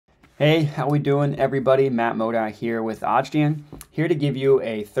Hey, how we doing, everybody? Matt Modi here with OddsJam, here to give you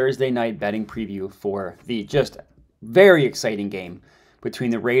a Thursday night betting preview for the just very exciting game between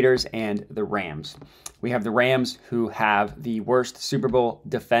the Raiders and the Rams. We have the Rams, who have the worst Super Bowl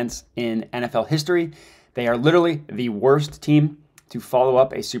defense in NFL history. They are literally the worst team to follow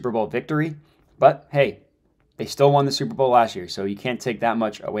up a Super Bowl victory, but hey, they still won the Super Bowl last year, so you can't take that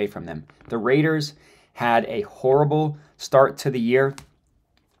much away from them. The Raiders had a horrible start to the year,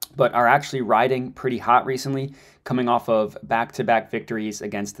 but are actually riding pretty hot recently, coming off of back-to-back victories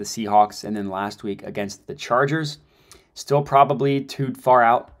against the Seahawks and then last week against the Chargers. Still probably too far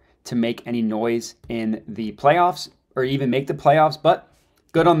out to make any noise in the playoffs or even make the playoffs, but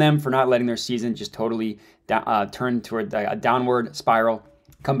good on them for not letting their season just totally turn toward a downward spiral.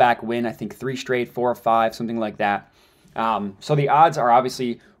 Come back, win, I think 3 straight, 4 or 5, something like that. So the odds are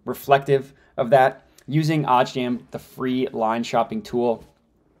obviously reflective of that. Using OddsJam, the free line shopping tool,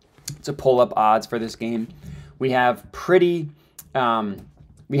 to pull up odds for this game, we have pretty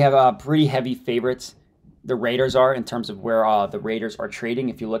heavy favorites. The Raiders are, in terms of where the Raiders are trading.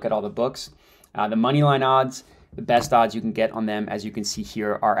 If you look at all the books, the money line odds, the best odds you can get on them, as you can see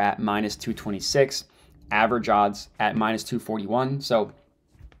here, are at -226. Average odds at -241. So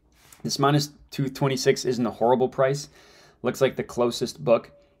this -226 isn't a horrible price. Looks like the closest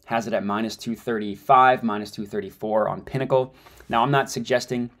book has it at -235, -234 on Pinnacle. Now, I'm not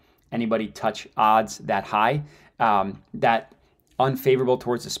suggesting anybody touch odds that high, that unfavorable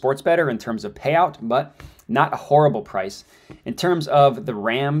towards the sports bettor in terms of payout, but not a horrible price. In terms of the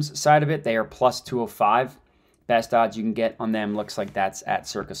Rams side of it, they are +205. Best odds you can get on them looks like that's at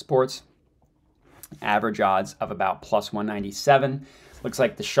Circa Sports. Average odds of about +197. Looks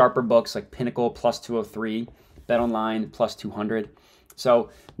like the sharper books like Pinnacle +203, BetOnline +200. So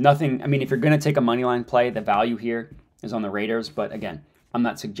nothing, I mean, if you're going to take a money line play, the value here is on the Raiders, but again, I'm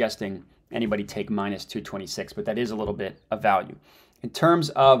not suggesting anybody take -226, but that is a little bit of value. In terms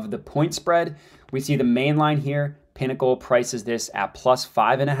of the point spread, we see the main line here. Pinnacle prices this at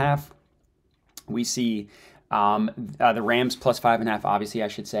 +5.5. We see the Rams +5.5, obviously, I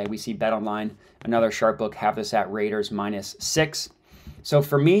should say. We see BetOnline, another sharp book, have this at Raiders -6. So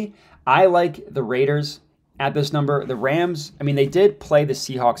for me, I like the Raiders at this number. The Rams, I mean, they did play the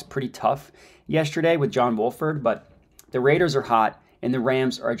Seahawks pretty tough yesterday with John Wolford, but the Raiders are hot. And the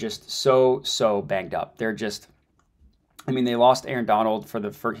Rams are just so banged up. They're just, I mean, they lost Aaron Donald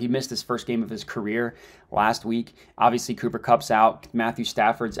for he missed his first game of his career last week. Obviously, Cooper Kupp's out. Matthew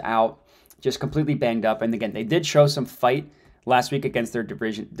Stafford's out. Just completely banged up. And again, they did show some fight last week against their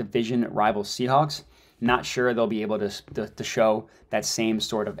division rival Seahawks. Not sure they'll be able to show that same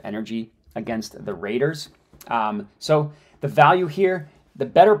sort of energy against the Raiders. So the value here, the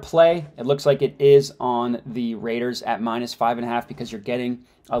better play, it looks like it is on the Raiders at -5.5 because you're getting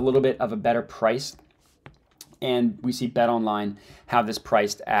a little bit of a better price. And we see BetOnline have this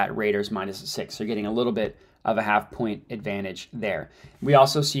priced at Raiders -6. So you're getting a little bit of a half-point advantage there. We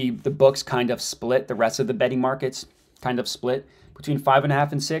also see the books kind of split, the rest of the betting markets kind of split between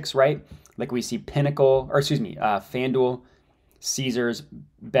 5.5 and 6, right? Like we see Pinnacle, or excuse me, FanDuel, Caesars,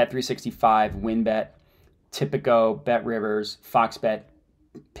 Bet365, WinBet, Tipico, BetRivers, FoxBet,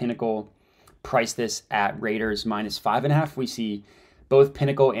 Pinnacle price this at Raiders -5.5. We see both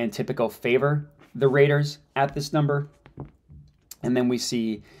Pinnacle and Tipico favor the Raiders at this number. And then we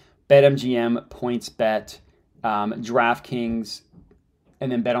see BetMGM, PointsBet, DraftKings, and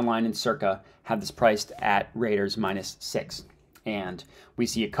then BetOnline and Circa have this priced at Raiders -6. And we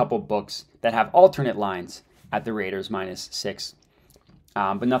see a couple books that have alternate lines at the Raiders -6,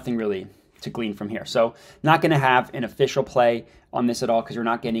 but nothing really to glean from here. So not going to have an official play on this at all because you're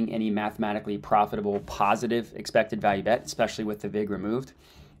not getting any mathematically profitable positive expected value bet, especially with the VIG removed.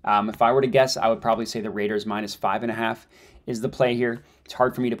 If I were to guess, I would probably say the Raiders -5.5 is the play here. It's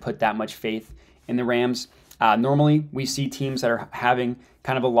hard for me to put that much faith in the Rams. Normally, we see teams that are having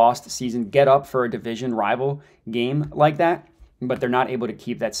kind of a lost season get up for a division rival game like that, but they're not able to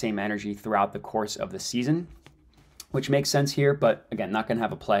keep that same energy throughout the course of the season, which makes sense here, but again, not going to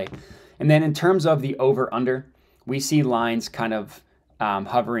have a play. And then in terms of the over-under, we see lines kind of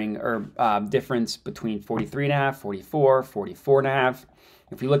hovering or difference between 43.5, 44, 44.5.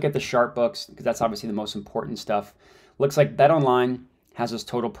 If you look at the sharp books, because that's obviously the most important stuff, looks like BetOnline has this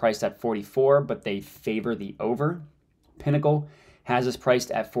total priced at 44, but they favor the over. Pinnacle has this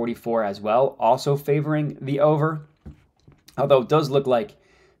priced at 44 as well, also favoring the over. Although it does look like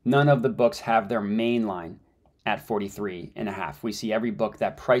none of the books have their main line at 43.5. We see every book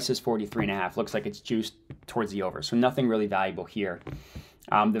that prices 43.5 looks like it's juiced towards the over. So nothing really valuable here.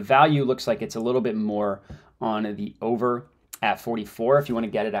 The value looks like it's a little bit more on the over at 44. If you want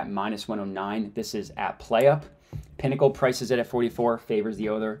to get it at minus 109, this is at play up. Pinnacle prices it at 44, favors the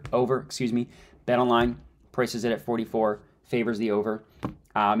over. Excuse me. Bet Online prices it at 44, favors the over.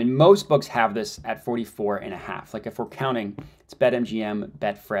 And most books have this at 44.5. Like if we're counting, it's BetMGM,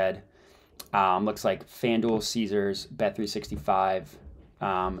 Betfred, looks like FanDuel, Caesars, Bet365,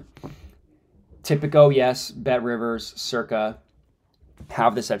 Tipico, yes, BetRivers, Circa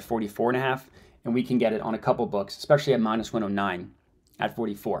have this at 44.5, and we can get it on a couple books, especially at minus 109 at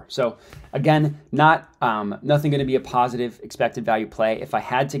 44. So again, nothing going to be a positive expected value play. If I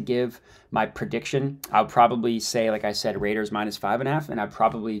had to give my prediction, I would probably say, like I said, Raiders minus 5.5, and I'd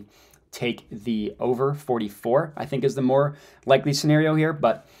probably take the over 44, I think is the more likely scenario here,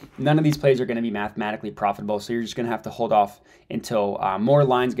 but none of these plays are going to be mathematically profitable, so you're just going to have to hold off until more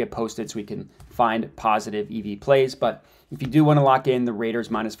lines get posted so we can find positive EV plays. But if you do want to lock in the Raiders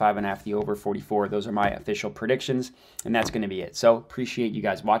minus 5.5, the over 44, those are my official predictions, and that's going to be it. So appreciate you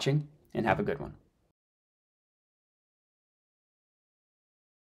guys watching, and have a good one.